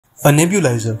A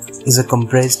nebulizer is a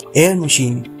compressed air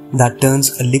machine that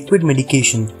turns a liquid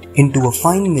medication into a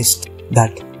fine mist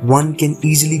that one can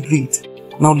easily breathe.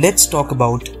 Now let's talk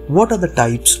about what are the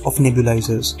types of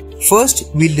nebulizers. First,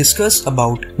 we'll discuss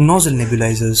about nozzle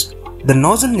nebulizers. The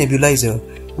nozzle nebulizer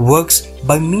works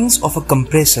by means of a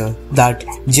compressor that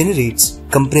generates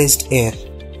compressed air.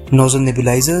 Nozzle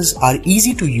nebulizers are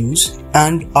easy to use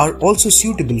and are also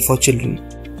suitable for children.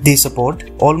 They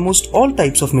support almost all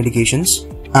types of medications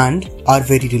and are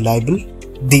very reliable.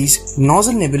 These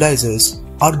nozzle nebulizers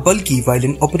are bulky while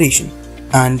in operation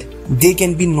and they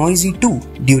can be noisy too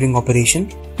during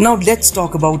operation. Now let's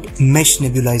talk about mesh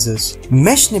nebulizers.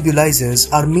 Mesh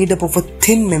nebulizers are made up of a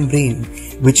thin membrane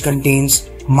which contains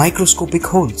microscopic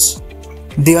holes.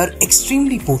 They are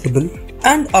extremely portable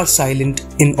and are silent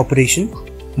in operation.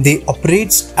 They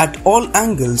operate at all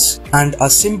angles and a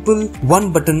simple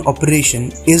one-button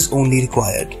operation is only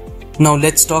required. Now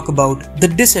let's talk about the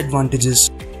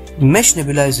disadvantages. Mesh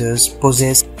nebulizers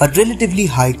possess a relatively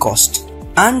high cost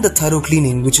and the thorough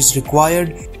cleaning which is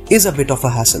required is a bit of a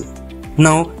hassle.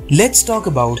 Now let's talk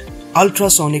about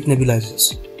ultrasonic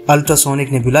nebulizers. Ultrasonic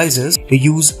nebulizers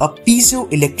use a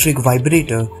piezoelectric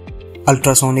vibrator.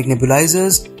 Ultrasonic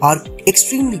nebulizers are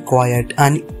extremely quiet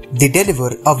and they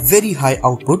deliver a very high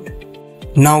output.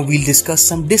 Now we'll discuss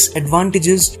some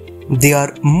disadvantages. They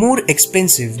are more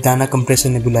expensive than a compressor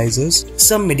nebulizers.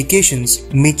 Some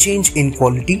medications may change in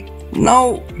quality.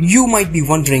 Now you might be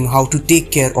wondering how to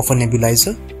take care of a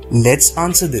nebulizer. Let's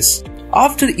answer this.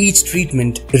 After each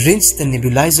treatment, rinse the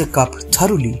nebulizer cup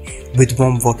thoroughly with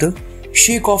warm water.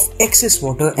 Shake off excess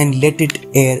water and let it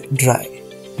air dry.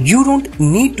 You don't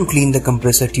need to clean the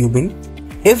compressor tubing.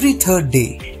 Every third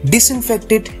day,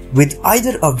 disinfect it with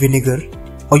either a vinegar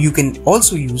or you can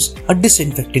also use a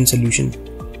disinfectant solution.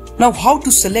 Now, how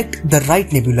to select the right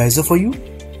nebulizer for you?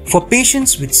 For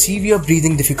patients with severe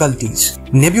breathing difficulties,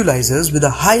 nebulizers with a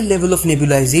high level of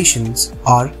nebulizations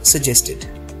are suggested.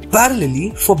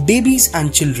 Parallelly, for babies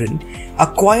and children, a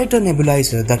quieter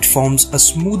nebulizer that forms a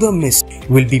smoother mist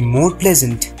will be more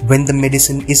pleasant when the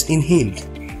medicine is inhaled.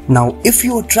 Now, if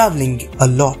you are traveling a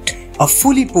lot, a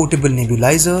fully portable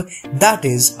nebulizer, that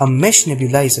is a mesh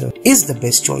nebulizer, is the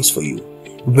best choice for you.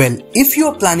 Well, if you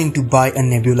are planning to buy a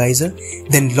nebulizer,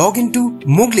 then log into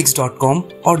Moglix.com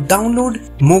or download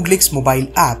Moglix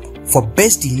mobile app for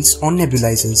best deals on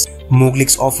nebulizers.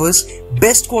 Moglix offers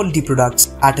best quality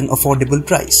products at an affordable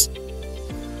price.